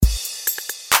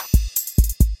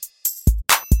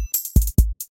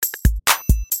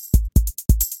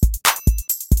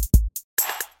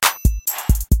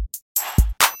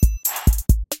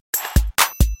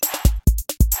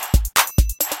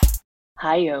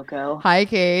Hi, Yoko. Hi,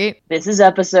 Kate. This is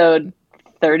episode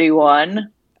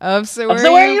 31 Of So of Where So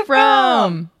Are Where Are You You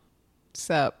From?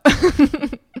 Sup?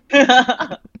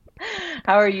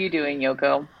 How are you doing,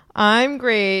 Yoko? I'm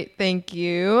great, thank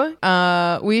you.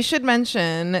 We should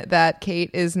mention that Kate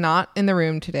is not in the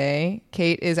room today.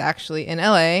 Kate is actually in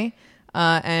LA,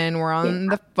 and we're on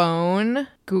the phone,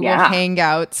 Google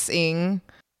Hangouts-ing.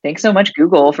 Thanks so much,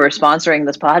 Google, for sponsoring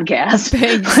this podcast.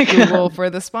 Thanks, Google, for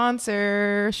the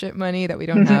sponsorship money that we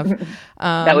don't have.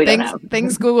 That we don't have.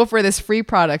 Thanks, Google, for this free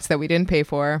product that we didn't pay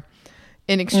for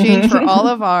in exchange for all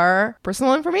of our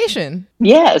personal information.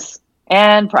 Yes,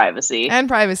 and privacy.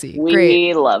 We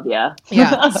Great. Love ya.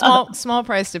 Yeah, small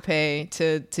price to pay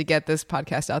to get this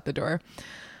podcast out the door.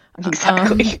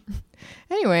 Exactly.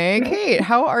 Anyway, Kate,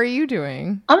 how are you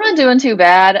doing? I'm not doing too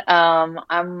bad.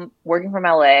 I'm working from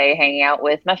LA, hanging out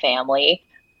with my family.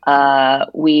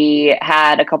 We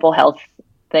had a couple health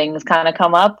things kind of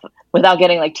come up without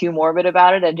getting like too morbid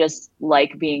about it. I just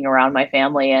like being around my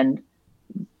family, and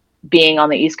being on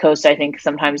the East Coast, I think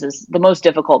sometimes is the most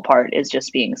difficult part, is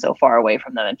just being so far away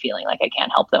from them and feeling like I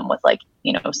can't help them with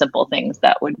simple things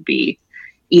that would be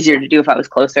easier to do if I was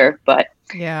closer. But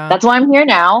yeah, that's why I'm here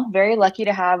now. Very lucky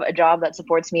to have a job that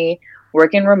supports me,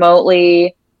 working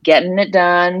remotely, getting it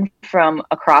done from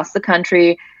across the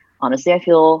country. Honestly, I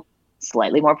feel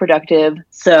slightly more productive.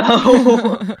 So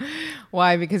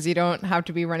why? Because you don't have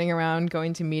to be running around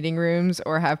going to meeting rooms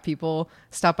or have people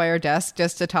stop by your desk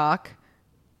just to talk.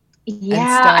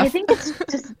 Yeah, I think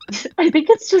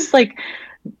it's just like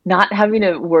not having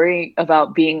to worry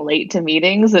about being late to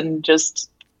meetings and just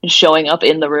showing up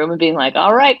in the room and being like,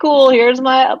 all right, cool, here's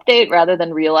my update, rather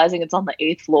than realizing it's on the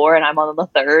 8th floor and I'm on the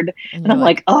 3rd. And I'm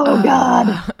like, oh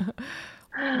God.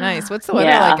 Nice. What's the weather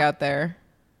like out there?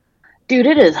 Dude,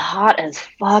 it is hot as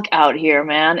fuck out here,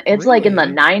 man. It's like in the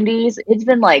 90s. It's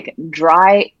been like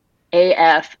dry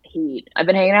AF heat. I've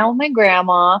been hanging out with my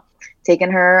grandma,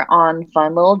 taking her on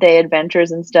fun little day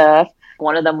adventures and stuff.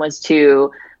 One of them was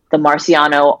to the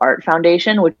Marciano Art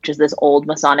Foundation, which is this old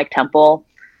Masonic temple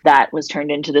that was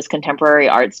turned into this contemporary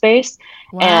art space.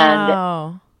 Wow.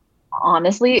 And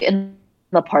honestly, in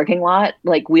the parking lot,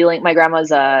 like wheeling my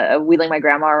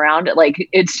grandma around, like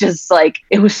it's just like,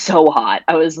 it was so hot.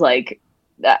 I was like,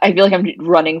 I feel like I'm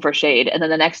running for shade. And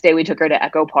then the next day we took her to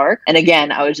Echo Park. And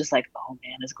again, I was just like, oh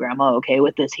man, is grandma okay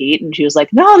with this heat? And she was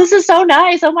like, no, this is so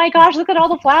nice. Oh my gosh, look at all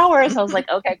the flowers. I was like,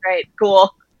 okay, great,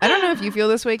 cool. I don't know if you feel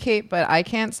this way, Kate, but I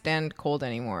can't stand cold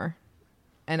anymore.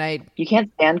 You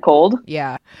can't stand cold?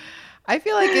 Yeah. I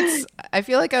feel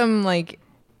like I'm like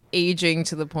aging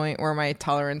to the point where my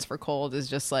tolerance for cold is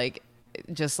just like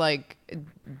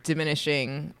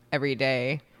diminishing every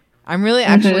day. I'm really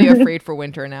actually afraid for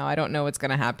winter now. I don't know what's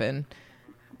going to happen.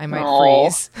 I might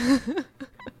freeze.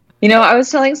 I was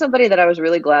telling somebody that I was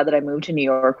really glad that I moved to New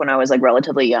York when I was like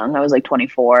relatively young. I was like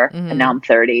 24 and now I'm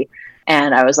 30.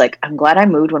 And I was like, I'm glad I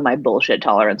moved when my bullshit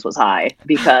tolerance was high,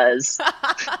 because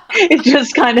it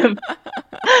just kind of,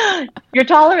 your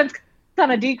tolerance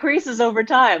kind of decreases over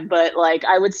time. But like,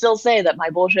 I would still say that my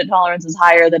bullshit tolerance is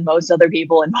higher than most other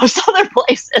people in most other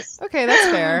places. Okay, that's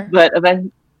fair. But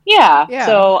eventually, yeah.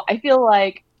 So I feel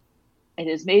like it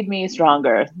has made me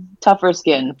stronger, tougher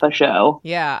skin for show.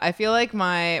 Yeah, I feel like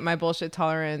my bullshit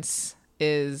tolerance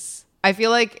is, I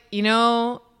feel like,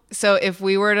 so if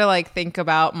we were to like think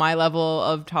about my level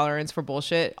of tolerance for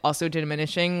bullshit also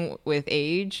diminishing with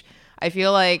age, I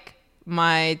feel like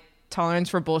my tolerance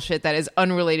for bullshit that is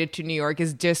unrelated to New York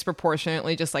is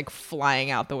disproportionately just like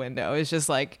flying out the window. It's just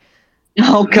like,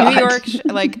 oh God. New York,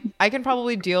 like I can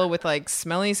probably deal with like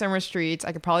smelly summer streets.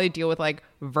 I could probably deal with like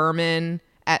vermin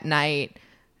at night,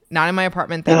 not in my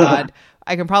apartment, thank God.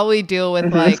 I can probably deal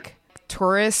with like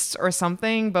tourists or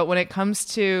something, but when it comes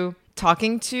to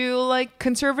talking to like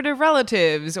conservative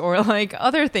relatives or like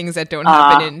other things that don't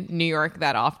happen in New York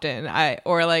that often,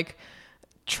 or like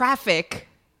traffic,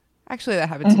 actually that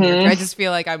happens in New York. I just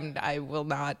feel like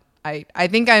I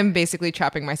think I'm basically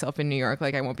trapping myself in New York.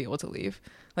 Like I won't be able to leave.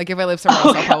 Like if I live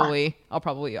somewhere else, I'll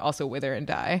probably also wither and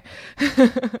die.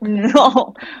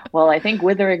 No. Well, I think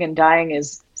withering and dying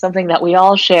is something that we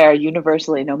all share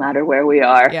universally, no matter where we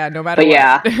are. Yeah, no matter what.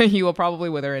 Yeah. You will probably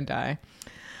wither and die.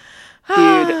 Dude,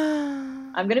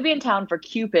 I'm going to be in town for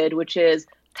Cupid, which is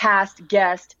past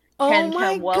guest Ken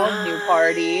Kemwell's new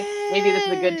party. Maybe this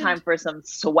is a good time for some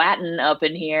swatting up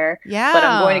in here. Yeah. But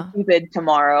I'm going to Cupid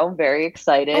tomorrow. Very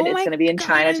excited. It's going to be in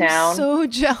Chinatown. I'm so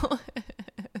jealous.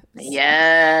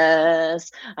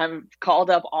 Yes. I'm called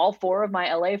up all 4 of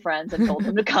my LA friends and told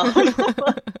them to come.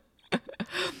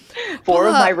 4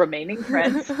 of my remaining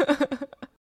friends.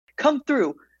 Come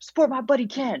through. support my buddy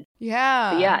Ken.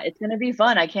 Yeah. But yeah, it's going to be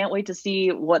fun. I can't wait to see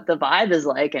what the vibe is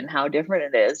like and how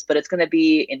different it is. But it's going to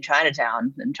be in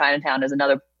Chinatown. And Chinatown is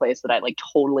another place that I like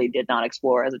totally did not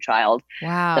explore as a child.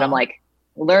 That I'm Wow. like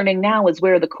learning now is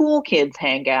where the cool kids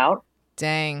hang out.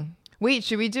 Dang. Wait,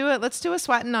 should we do it? Let's do a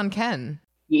swatting on Ken.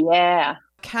 Yeah.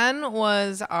 Ken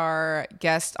was our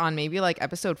guest on maybe like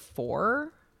episode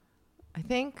 4, I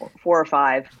think. 4 or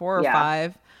 5. 4 or Yeah.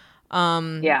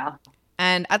 5. Yeah.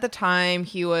 And at the time,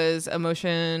 he was a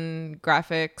motion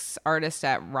graphics artist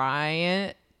at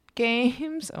Riot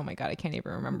Games. Oh my God, I can't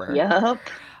even remember. Yep.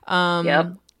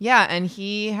 Yep. Yeah, and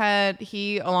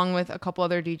he along with a couple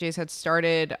other DJs had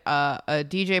started a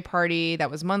DJ party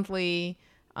that was monthly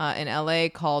in LA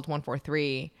called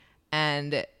 143.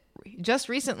 And just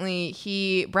recently,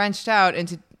 he branched out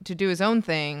into to do his own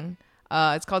thing.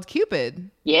 It's called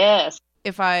Cupid. Yes.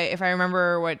 If I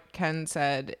remember what Ken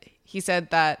said, he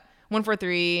said that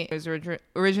 143 was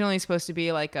originally supposed to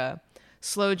be like a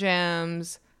slow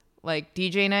jams, like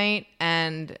DJ night.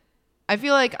 And I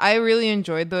feel like I really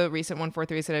enjoyed the recent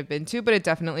 143s that I've been to, but it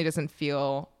definitely doesn't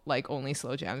feel like only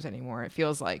slow jams anymore. It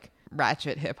feels like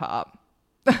ratchet hip hop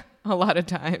a lot of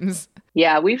times.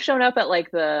 Yeah, we've shown up at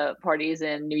like the parties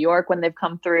in New York when they've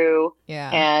come through.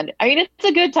 Yeah. And I mean, it's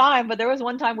a good time, but there was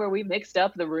one time where we mixed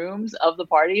up the rooms of the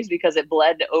parties because it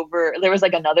bled over. There was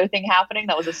like another thing happening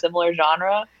that was a similar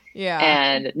genre. Yeah.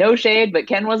 And no shade, but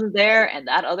Ken wasn't there. And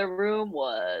that other room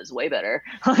was way better.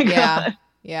 Yeah.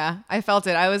 Yeah. I felt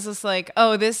it. I was just like,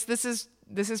 oh, this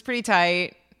is pretty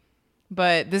tight,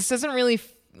 but this doesn't really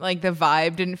like the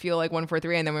vibe didn't feel like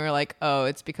 143. And then we were like, oh,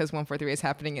 it's because 143 is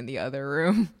happening in the other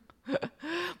room.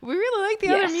 We really like the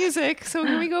other music, so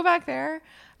can we go back there?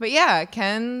 But yeah,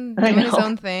 Ken doing his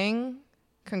own thing.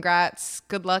 Congrats.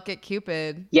 Good luck at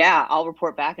Cupid. Yeah, I'll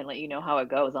report back and let you know how it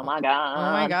goes. Oh my God.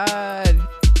 Oh my God.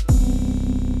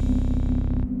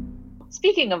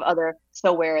 Speaking of other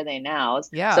So Where Are They Nows?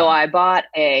 Yeah. So I bought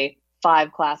a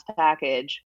 5-class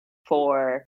package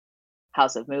for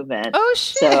House of Movement. Oh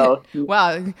shit. So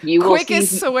wow. You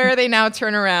Quickest So Where Are They Now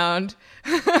turnaround.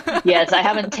 Yes, I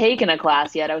haven't taken a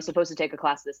class yet. I was supposed to take a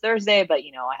class this Thursday, but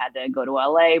I had to go to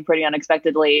LA pretty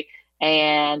unexpectedly,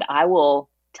 and I will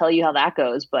tell you how that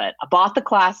goes. But I bought the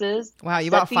classes. Wow,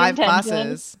 you bought 5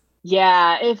 classes.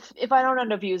 Yeah, if I don't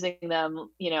end up using them,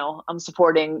 I'm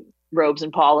supporting Robes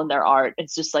and Paul and their art.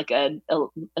 It's just like an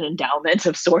endowment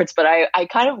of sorts, but I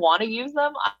kind of want to use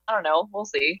them. I don't know. We'll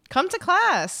see. Come to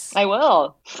class. I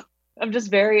will. I'm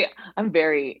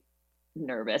very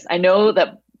nervous. I know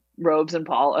that Robes and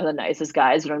Paul are the nicest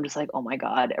guys, but I'm just like, oh my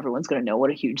God, everyone's going to know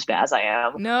what a huge spaz I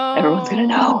am. No. Everyone's going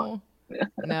to know.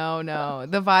 No.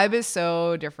 The vibe is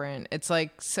so different. It's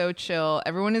like so chill.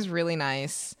 Everyone is really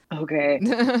nice. Okay.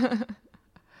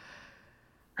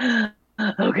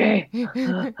 Okay.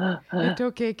 It's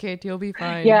okay, Kate. You'll be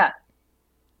fine. Yeah.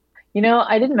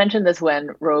 I didn't mention this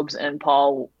when Robes and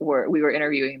Paul we were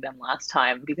interviewing them last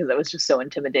time because I was just so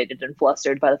intimidated and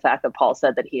flustered by the fact that Paul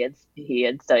said that he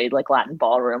had studied like Latin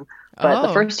ballroom. But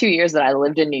the first 2 years that I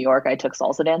lived in New York, I took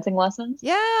salsa dancing lessons.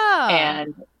 Yeah.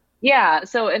 And yeah,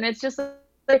 and it's just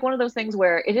like one of those things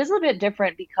where it is a bit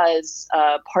different because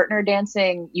partner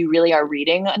dancing, you really are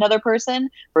reading another person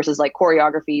versus like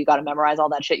choreography, you got to memorize all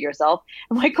that shit yourself.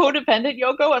 Am I codependent,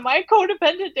 Yoko? Am I a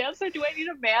codependent dancer? Do I need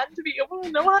a man to be able to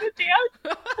know how to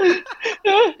dance?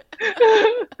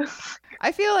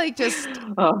 I feel like just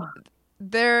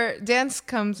their dance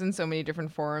comes in so many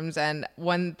different forms, and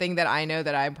one thing that I know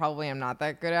that I probably am not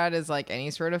that good at is like any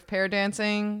sort of pair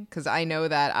dancing, because I know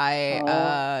that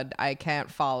I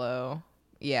can't follow.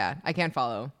 Yeah, I can't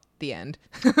follow the end.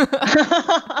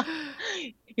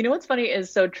 What's funny is,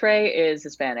 so Trey is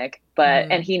Hispanic,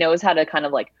 and he knows how to kind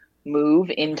of like move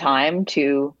in time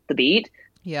to the beat.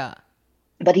 Yeah.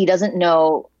 But he doesn't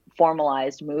know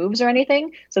formalized moves or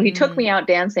anything. So he took me out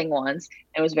dancing once.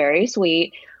 It was very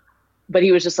sweet. But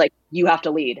he was just like, you have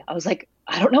to lead. I was like,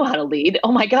 I don't know how to lead.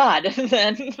 Oh my God. And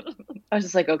then I was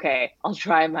just like, okay, I'll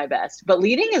try my best. But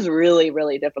leading is really,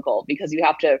 really difficult because you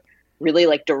have to really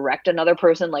like direct another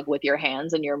person like with your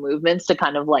hands and your movements to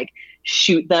kind of like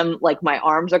shoot them. Like my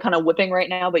arms are kind of whipping right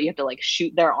now, but you have to like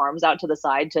shoot their arms out to the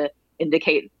side to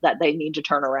indicate that they need to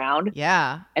turn around.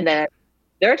 Yeah. And then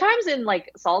there are times in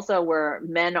like salsa where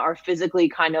men are physically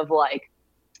kind of like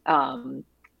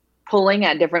pulling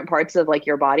at different parts of like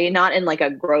your body, not in like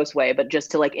a gross way, but just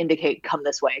to like indicate, come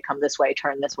this way, turn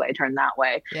this way, turn that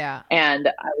way. Yeah. And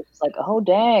I was just like, oh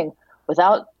dang,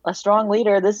 without a strong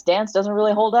leader, this dance doesn't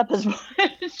really hold up as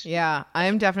much. Yeah. I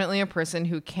am definitely a person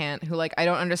who I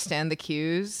don't understand the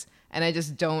cues, and I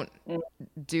just don't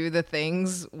do the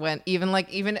things when even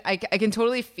I can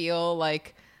totally feel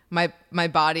like my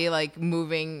body like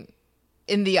moving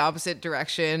in the opposite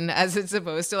direction as it's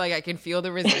supposed to. Like I can feel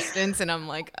the resistance and I'm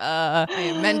like, I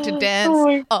am meant to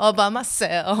dance all by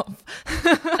myself.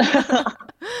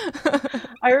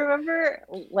 I remember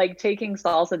like taking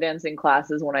salsa dancing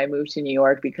classes when I moved to New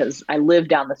York because I lived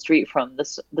down the street from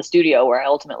the studio where I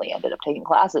ultimately ended up taking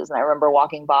classes. And I remember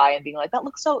walking by and being like, that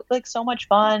looks so much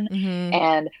fun. Mm-hmm.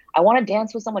 And I want to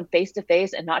dance with someone face to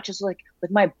face and not just like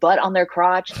with my butt on their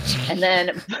crotch. And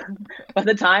then by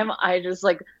the time I just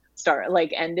like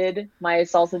ended my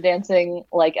salsa dancing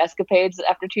like escapades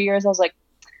after 2 years, I was like,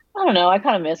 I don't know, I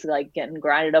kind of miss like getting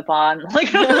grinded up on.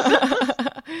 Like,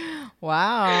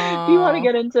 wow. Do you want to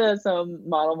get into some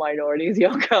model minorities,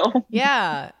 Yoko?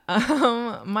 Yeah.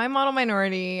 My model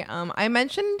minority, I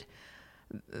mentioned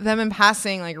them in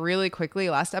passing like really quickly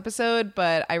last episode,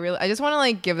 but I just want to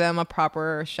like give them a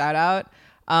proper shout out.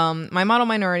 My model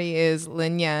minority is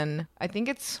Lin Yan. I think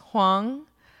it's Huang.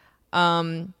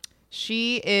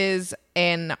 She is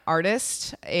an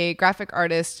artist, a graphic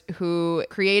artist who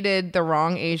created the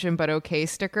Wrong Asian But Okay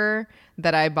sticker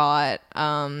that I bought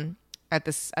at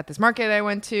this market I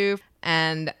went to.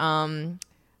 And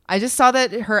I just saw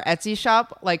that her Etsy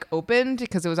shop like opened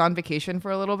because it was on vacation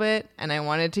for a little bit, and I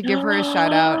wanted to give her a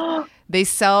shout out. They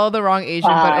sell the Wrong Asian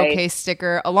But Okay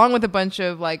sticker along with a bunch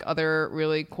of like other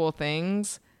really cool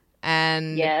things.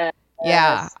 And yeah,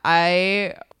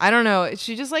 I don't know.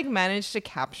 She just like managed to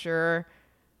capture,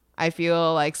 I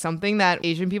feel like something that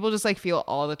Asian people just like feel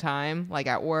all the time, like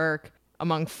at work,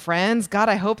 among friends. God,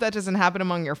 I hope that doesn't happen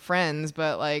among your friends,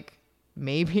 but like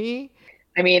maybe.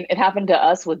 I mean, it happened to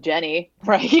us with Jenny,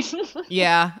 right?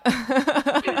 Yeah.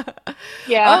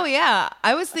 Yeah. Oh yeah.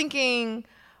 I was thinking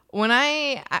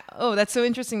that's so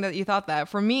interesting that you thought that.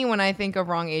 For me, when I think of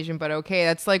Wrong Asian But Okay,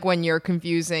 that's like when you're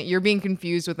being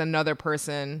confused with another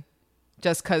person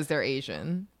just because they're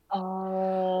Asian.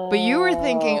 Oh. But you were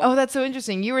thinking, that's so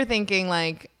interesting. You were thinking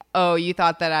like, you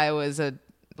thought that I was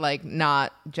like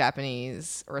not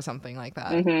Japanese or something like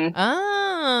that. Mm-hmm.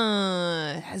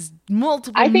 It has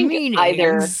multiple meanings.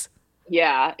 Either,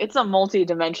 yeah, it's a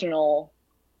multi-dimensional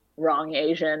Wrong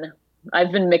Asian.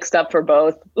 I've been mixed up for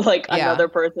both, like another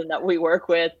person that we work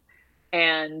with,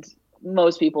 and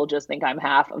most people just think I'm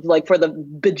half. Like for the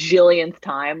bajillionth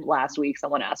time last week,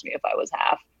 someone asked me if I was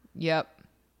half. Yep.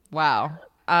 Wow.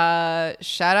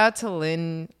 Shout out to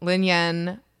Lin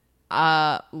Yan.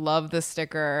 Love the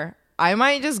sticker. I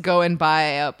might just go and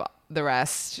buy up the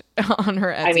rest on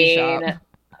her Etsy shop.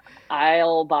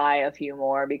 I'll buy a few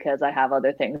more because I have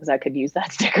other things that could use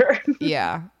that sticker.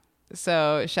 Yeah.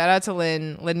 So shout out to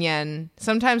Lin Yan,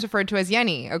 sometimes referred to as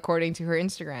Yenny, according to her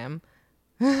Instagram.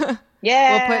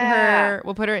 Yeah.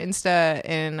 We'll put her Insta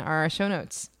in our show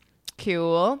notes.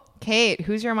 Cool. Kate,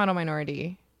 who's your model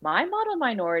minority? My model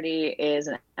minority is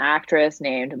an actress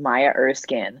named Maya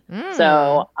Erskine.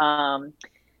 So,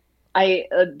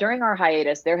 during our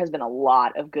hiatus, there has been a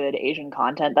lot of good Asian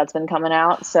content that's been coming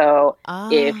out. So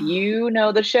if you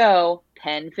know the show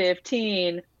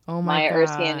 10/15, Maya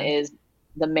Erskine is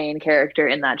the main character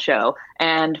in that show.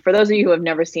 And for those of you who have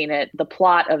never seen it, the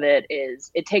plot of it is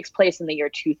it takes place in the year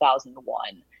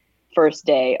 2001. First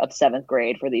day of 7th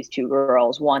grade for these two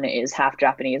girls. One is half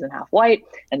Japanese and half white,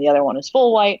 and the other one is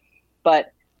full white.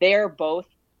 But they're both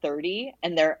 30,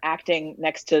 and they're acting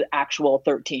next to actual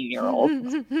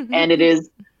 13-year-olds. And it is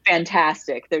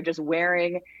fantastic. They're just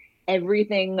wearing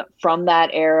everything from that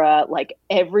era. Like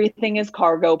everything is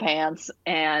cargo pants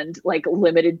and like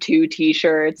limited 2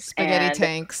 t-shirts. Spaghetti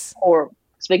tanks. Or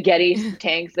spaghetti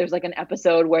tanks. There's like an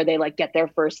episode where they like get their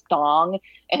first thong,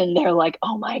 and they're like,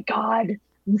 oh my God.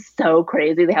 So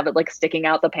crazy. They have it like sticking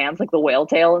out the pants like the whale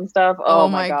tail and stuff. Oh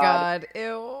my God.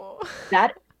 Ew.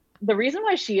 The reason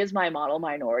why she is my model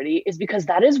minority is because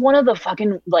that is one of the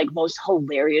fucking like most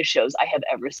hilarious shows I have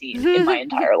ever seen in my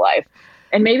entire life.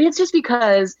 And maybe it's just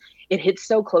because it hits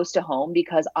so close to home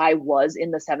because I was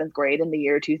in the 7th grade in the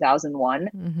year 2001.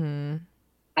 Mm-hmm.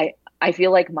 I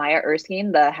feel like Maya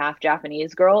Erskine, the half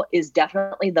Japanese girl, is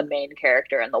definitely the main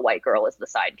character and the white girl is the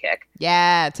sidekick.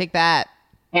 Yeah, take that.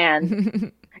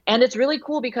 And it's really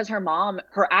cool because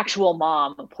her actual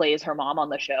mom plays her mom on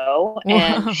the show.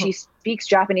 And she speaks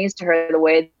Japanese to her the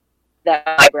way that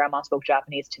my grandma spoke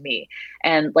Japanese to me.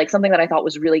 And like something that I thought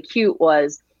was really cute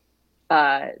was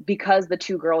because the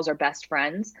two girls are best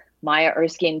friends, Maya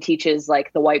Erskine teaches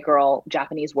like the white girl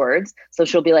Japanese words. So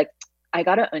she'll be like, I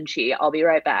got a unchi. I'll be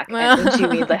right back. And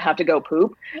unchi means I have to go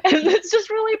poop. And it's just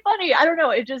really funny. I don't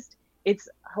know. It's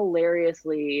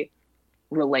hilariously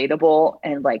relatable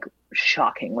and like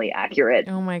shockingly accurate.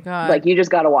 Oh my God. Like you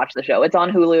just got to watch the show. It's on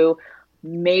Hulu.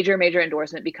 Major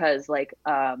endorsement because like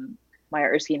Maya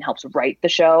Erskine helps write the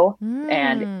show,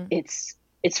 and Mm.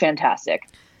 it's fantastic.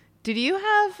 Did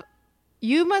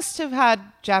you must have had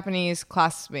Japanese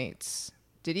classmates.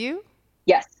 Did you?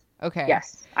 Yes. Okay.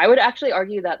 Yes. I would actually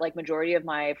argue that like majority of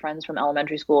my friends from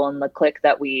elementary school and the clique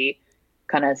that we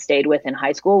kind of stayed with in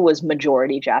high school was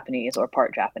majority Japanese or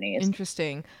part Japanese.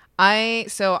 Interesting. I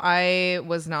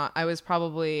was not. I was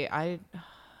probably I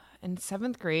in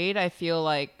 7th grade. I feel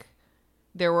like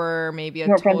there were maybe a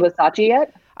You weren't friends total. with Sachi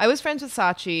yet? I was friends with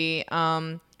Sachi.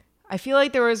 I feel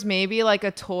like there was maybe like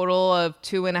a total of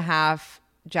 2.5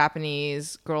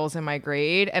 Japanese girls in my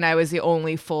grade, and I was the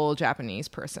only full Japanese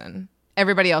person.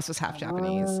 Everybody else was half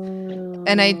Japanese.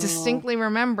 And I distinctly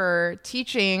remember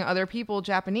teaching other people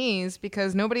Japanese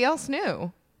because nobody else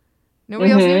knew.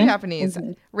 Nobody else knew Japanese.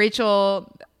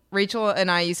 Rachel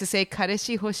and I used to say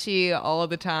kareshi hoshi all of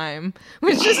the time,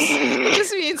 which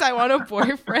just means I want a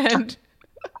boyfriend.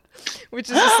 Which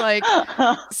is just like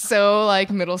so like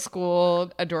middle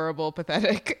school, adorable,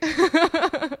 pathetic.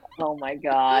 Oh my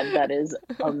God, that is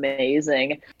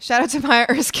amazing. Shout out to Maya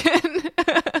Erskine.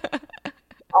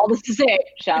 All this to say,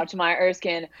 shout out to Maya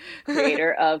Erskine,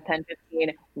 creator of Pen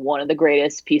 15, one of the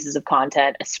greatest pieces of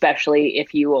content, especially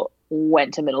if you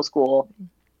went to middle school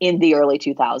in the early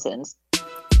 2000s.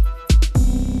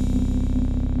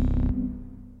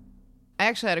 I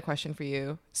actually had a question for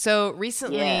you. So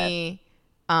recently,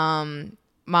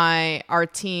 our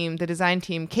team, the design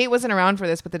team, Kate wasn't around for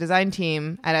this, but the design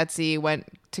team at Etsy went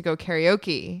to go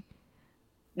karaoke.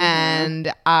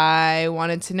 And I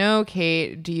wanted to know,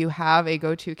 Kate, do you have a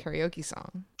go-to karaoke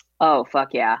song? Oh,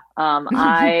 fuck yeah.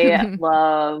 I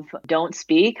love Don't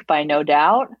Speak by No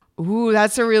Doubt. Ooh,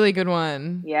 that's a really good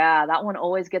one. Yeah, that one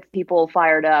always gets people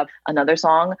fired up. Another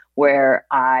song where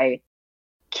I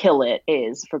kill it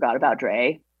is Forgot About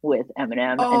Dre with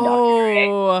Eminem and Dr.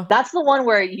 Dre. That's the one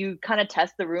where you kind of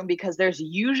test the room because there's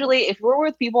usually, if we're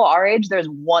with people our age, there's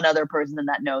one other person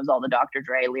that knows all the Dr.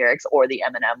 Dre lyrics or the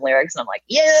Eminem lyrics. And I'm like,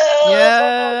 yeah.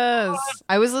 Yes.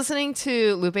 I was listening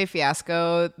to Lupe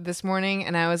Fiasco this morning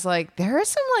and I was like, there are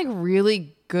some like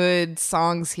really good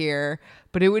songs here,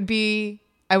 but I would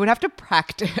have to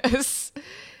practice.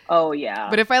 Oh, yeah.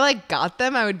 But if I like got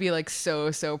them, I would be like so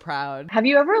proud. Have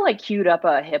you ever like queued up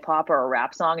a hip hop or a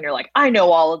rap song and you're like, I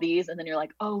know all of these. And then you're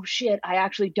like, oh shit, I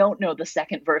actually don't know the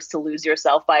second verse to Lose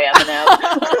Yourself by Eminem.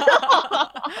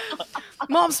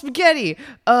 Mom spaghetti.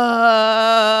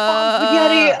 Mom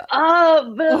spaghetti.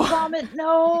 Vomit.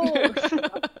 No.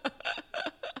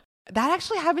 That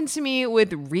actually happened to me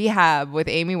with Rehab with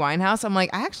Amy Winehouse. I'm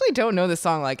like, I actually don't know this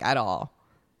song like at all.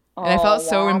 And I felt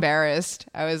so embarrassed.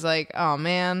 I was like, oh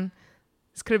man,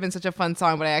 this could have been such a fun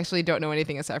song, but I actually don't know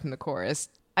anything aside from the chorus.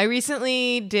 I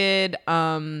recently did Case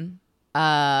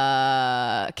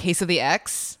of the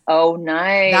X. Oh,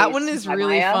 nice. That one is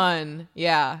really fun.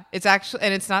 Yeah. It's actually,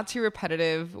 and it's not too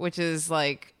repetitive, which is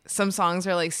like some songs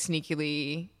are like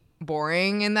sneakily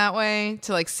boring in that way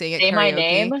to like sing at karaoke. My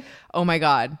Name? Oh my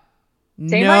God.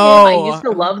 Say My Name. I used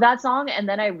to love that song, and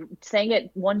then I sang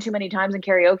it one too many times in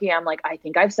karaoke. I'm like, I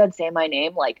think I've said Say My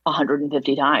Name like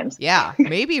 150 times. Yeah,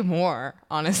 maybe more,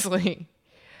 honestly.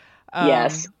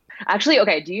 Yes. Actually,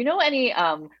 okay, do you know any,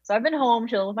 so I've been home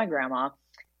chilling with my grandma.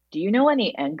 Do you know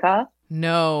any enka?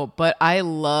 No, but I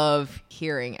love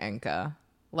hearing enka.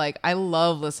 Like, I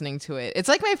love listening to it. It's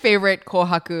like my favorite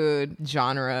kohaku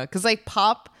genre, because like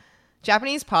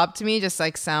Japanese pop to me just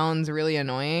like sounds really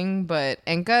annoying, but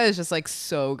enka is just like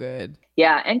so good.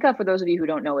 Yeah, enka, for those of you who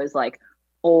don't know, is like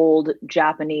old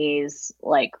Japanese,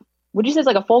 like, would you say it's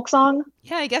like a folk song?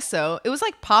 Yeah, I guess so. It was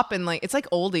like pop and like, it's like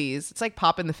oldies. It's like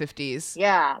pop in the 50s.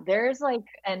 Yeah, there's like,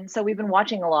 and so we've been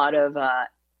watching a lot of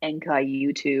enka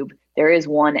YouTube. There is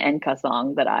one enka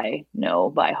song that I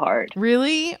know by heart.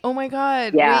 Really? Oh my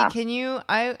God. Yeah. Wait, can you,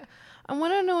 I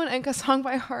want to know an enka song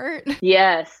by heart.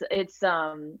 Yes, it's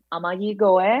Amagi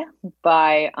Goe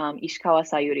by Ishikawa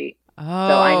Sayuri. Oh.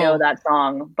 So I know that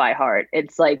song by heart.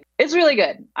 It's like, it's really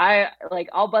good.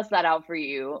 I'll bust that out for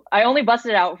you. I only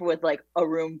busted it out with like a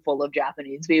room full of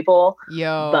Japanese people.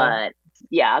 Yo. But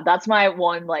yeah, that's my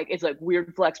one, like, it's like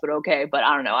weird flex, but okay. But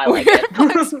I don't know. I like it.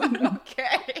 Flex, but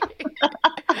okay.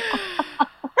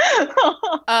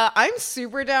 I'm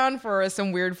super down for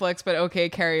some weird flex but okay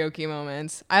karaoke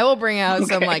moments. I will bring out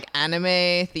some like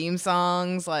anime theme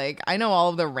songs. Like I know all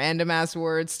of the random ass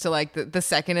words to like the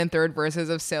second and third verses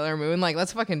of Sailor Moon. Like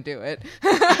let's fucking do it.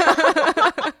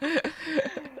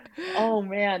 Oh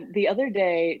man, the other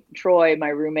day Troy, my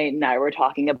roommate, and I were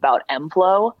talking about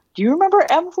M-Flow. Do you remember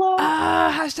M-Flow?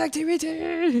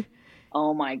 #TBT.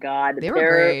 Oh my God. They were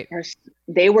great.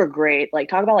 They were great. Like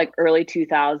talk about like early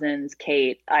 2000s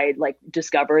Kate. I like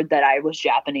discovered that I was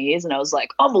Japanese and I was like,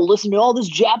 I'm gonna listen to all this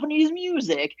Japanese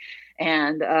music.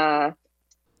 And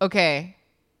Okay,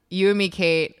 you and me,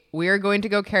 Kate, we are going to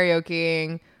go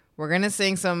karaokeing. We're going to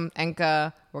sing some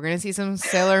enka. We're going to see some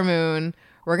Sailor Moon.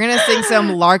 We're going to sing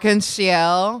some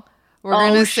L'Arc-en-Ciel. We're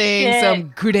going to sing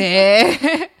some Gure.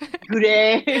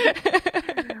 Gure.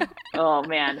 Oh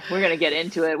man, we're gonna get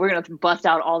into it. We're gonna bust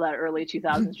out all that early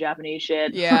 2000s Japanese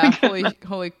shit. Yeah,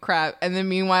 holy crap. And then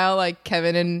meanwhile, like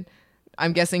Kevin and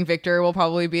I'm guessing Victor will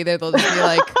probably be there. They'll just be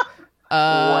like,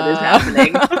 what is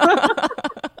happening?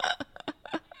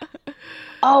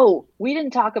 Oh, we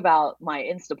didn't talk about my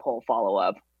Instapoll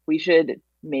follow-up. We should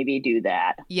maybe do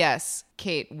that. Yes.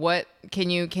 Kate, what can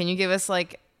you give us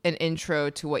like an intro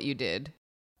to what you did?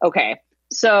 Okay.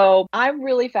 So I'm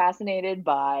really fascinated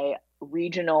by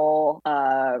regional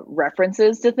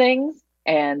references to things.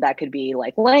 And that could be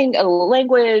like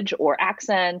language or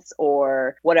accents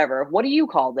or whatever. What do you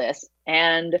call this?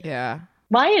 And yeah,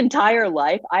 my entire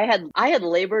life, I had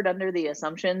labored under the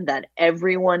assumption that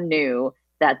everyone knew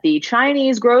that the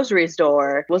Chinese grocery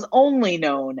store was only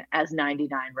known as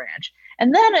 99 Ranch.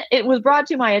 And then it was brought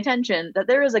to my attention that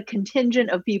there is a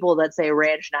contingent of people that say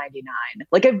Ranch 99,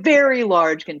 like a very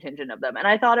large contingent of them. And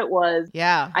I thought it was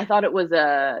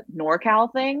a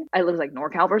NorCal thing. I was like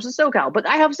NorCal versus SoCal, but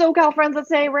I have SoCal friends that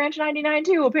say Ranch 99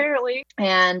 too, apparently.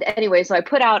 And anyway, so I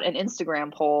put out an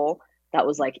Instagram poll that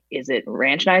was like, is it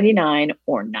Ranch 99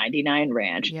 or 99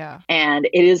 Ranch? Yeah. And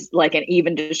it is like an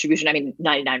even distribution. I mean,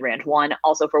 99 Ranch won.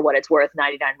 Also, for what it's worth,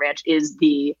 99 Ranch is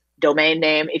the domain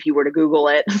name if you were to Google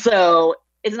it. So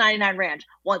it's 99 Ranch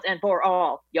once and for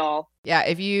all, y'all. Yeah.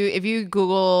 If you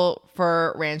Google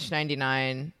for Ranch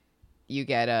 99, you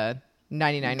get a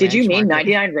 99 Did Ranch you mean market.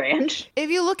 99 Ranch? If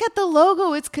you look at the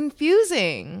logo, it's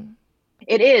confusing.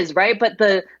 It is, right? But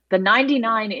the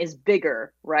 99 is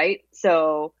bigger, right?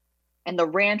 So... and the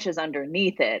ranch is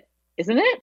underneath it, isn't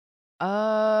it?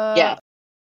 Yeah.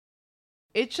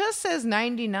 It just says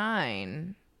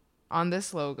 99 on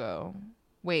this logo.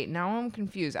 Wait, now I'm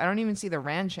confused. I don't even see the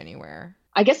ranch anywhere.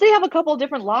 I guess they have a couple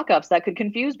different lockups that could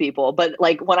confuse people. But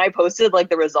like when I posted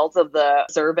like the results of the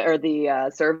survey or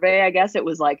the survey, I guess it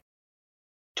was like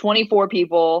 24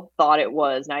 people thought it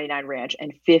was 99 Ranch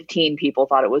and 15 people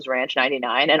thought it was Ranch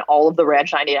 99. And all of the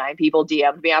Ranch 99 people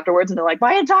DM'd me afterwards and they're like,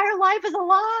 my entire life is a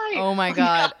lie. Oh my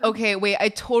God. Okay, wait, I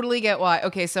totally get why.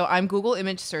 Okay, so I'm Google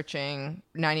image searching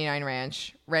 99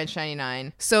 Ranch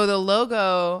 99. So the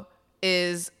logo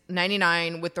is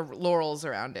 99 with the laurels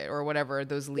around it or whatever,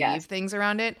 those leaf things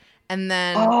around it. And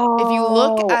then if you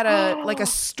look at a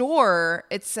store,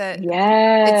 it says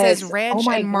Ranch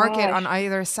and Market on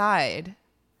either side.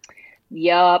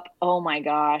 Yup. Oh my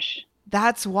gosh.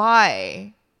 That's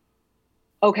why.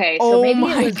 Okay, so maybe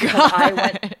it was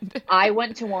because I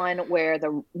went to one where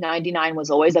the 99 was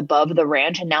always above the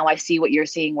ranch, and now I see what you're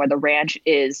seeing where the ranch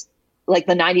is like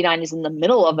the 99 is in the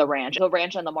middle of the ranch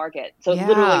and the market. So it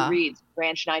literally reads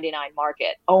Ranch 99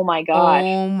 Market. Oh my gosh.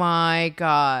 Oh my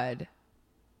God.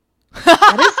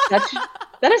 That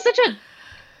is such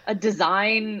a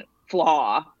design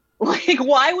flaw. Like,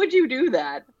 why would you do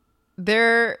that?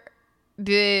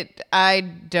 I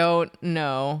don't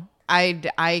know. I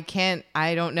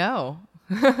don't know.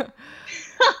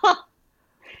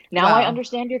 Now I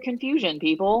understand your confusion,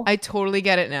 people. I totally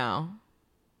get it now.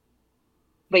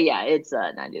 But yeah, it's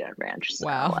 99 Ranch. So,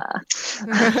 wow.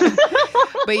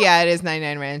 But yeah, it is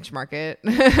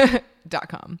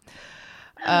 99ranchmarket.com.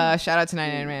 Shout out to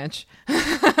 99 Ranch.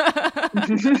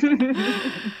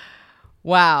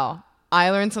 Wow. I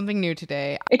learned something new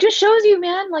today. It just shows you,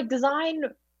 man, like design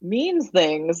means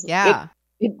things. Yeah.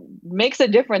 It makes a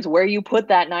difference where you put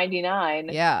that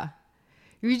 99. Yeah.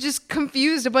 You just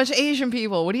confused a bunch of Asian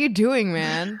people. What are you doing,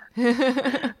 man?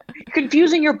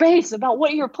 Confusing your base about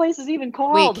what your place is even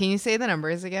called. Wait, can you say the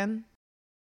numbers again?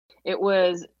 It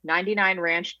was 99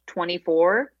 Ranch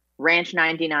 24, Ranch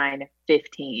 99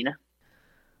 15.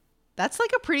 That's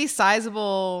like a pretty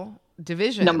sizable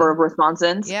division. Number of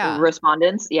respondents. Yeah.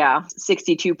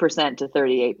 62% to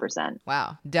 38%.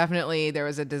 Wow. Definitely there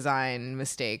was a design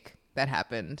mistake that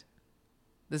happened.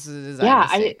 This is a design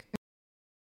mistake.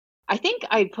 I think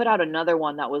I put out another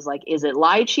one that was like, is it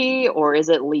lychee or is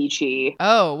it lychee?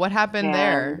 Oh, what happened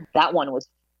there? That one was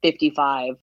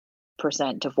 55%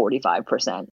 to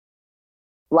 45%.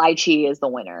 Lychee is the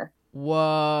winner.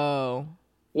 Whoa.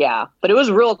 Yeah, but it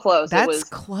was real close. That's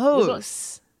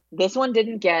close. This one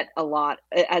didn't get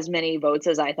as many votes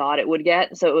as I thought it would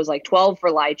get. So it was like 12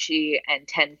 for lychee and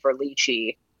 10 for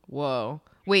lychee. Whoa.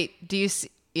 Wait, do you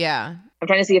see? Yeah. I'm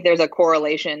trying to see if there's a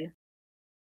correlation.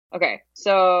 Okay,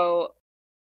 so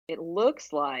it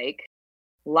looks like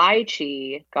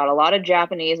lychee got a lot of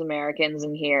Japanese Americans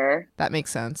in here. That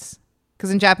makes sense. Because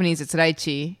in Japanese, it's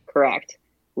raichi. Correct.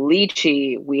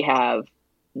 Lychee, we have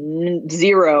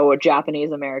 0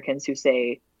 Japanese Americans who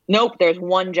say, nope, there's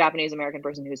 1 Japanese American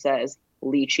person who says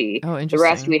lychee. Oh, interesting. The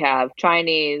rest we have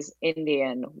Chinese,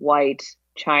 Indian, white,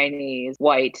 Chinese,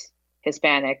 white,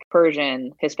 Hispanic,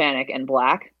 Persian, Hispanic, and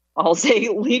black all say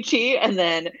lychee. And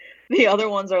then the other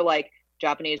ones are like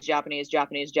Japanese, Japanese,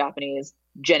 Japanese, Japanese,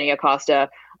 Jenny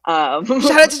Acosta. Shout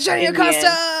out to Jenny Indian,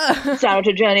 Acosta! Shout out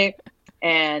to Jenny.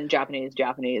 And Japanese,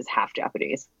 Japanese, half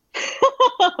Japanese.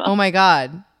 Oh my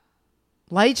God.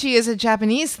 Lychee is a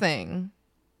Japanese thing.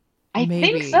 I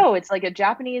think so. It's like a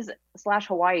Japanese /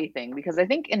 Hawaii thing, because I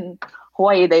think in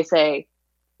Hawaii they say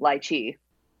lychee.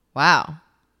 Wow.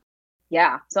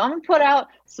 Yeah. So I'm gonna put out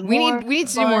some we need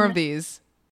to do more of these.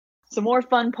 Some more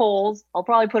fun polls. I'll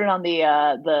probably put it on the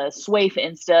Swaif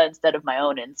Insta instead of my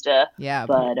own Insta. Yeah,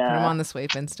 but put them on the Swaif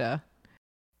Insta.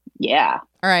 Yeah.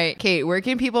 All right, Kate, where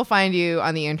can people find you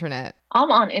on the internet?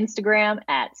 I'm on Instagram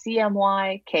at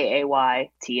CMYKAYTOE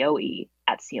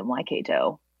at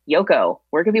CMYKato. Yoko,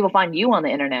 where can people find you on the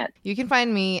internet? You can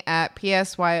find me at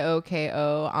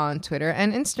PSYOKO on Twitter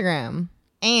and Instagram.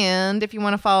 And if you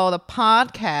want to follow the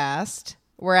podcast,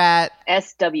 we're at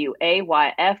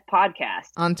SWAYF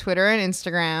Podcast on Twitter and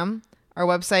Instagram. Our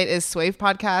website is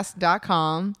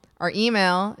swavepodcast.com. Our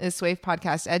email is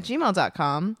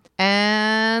swavepodcast@gmail.com.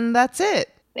 And that's it.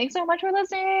 Thanks so much for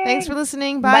listening. Thanks for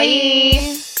listening.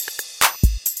 Bye.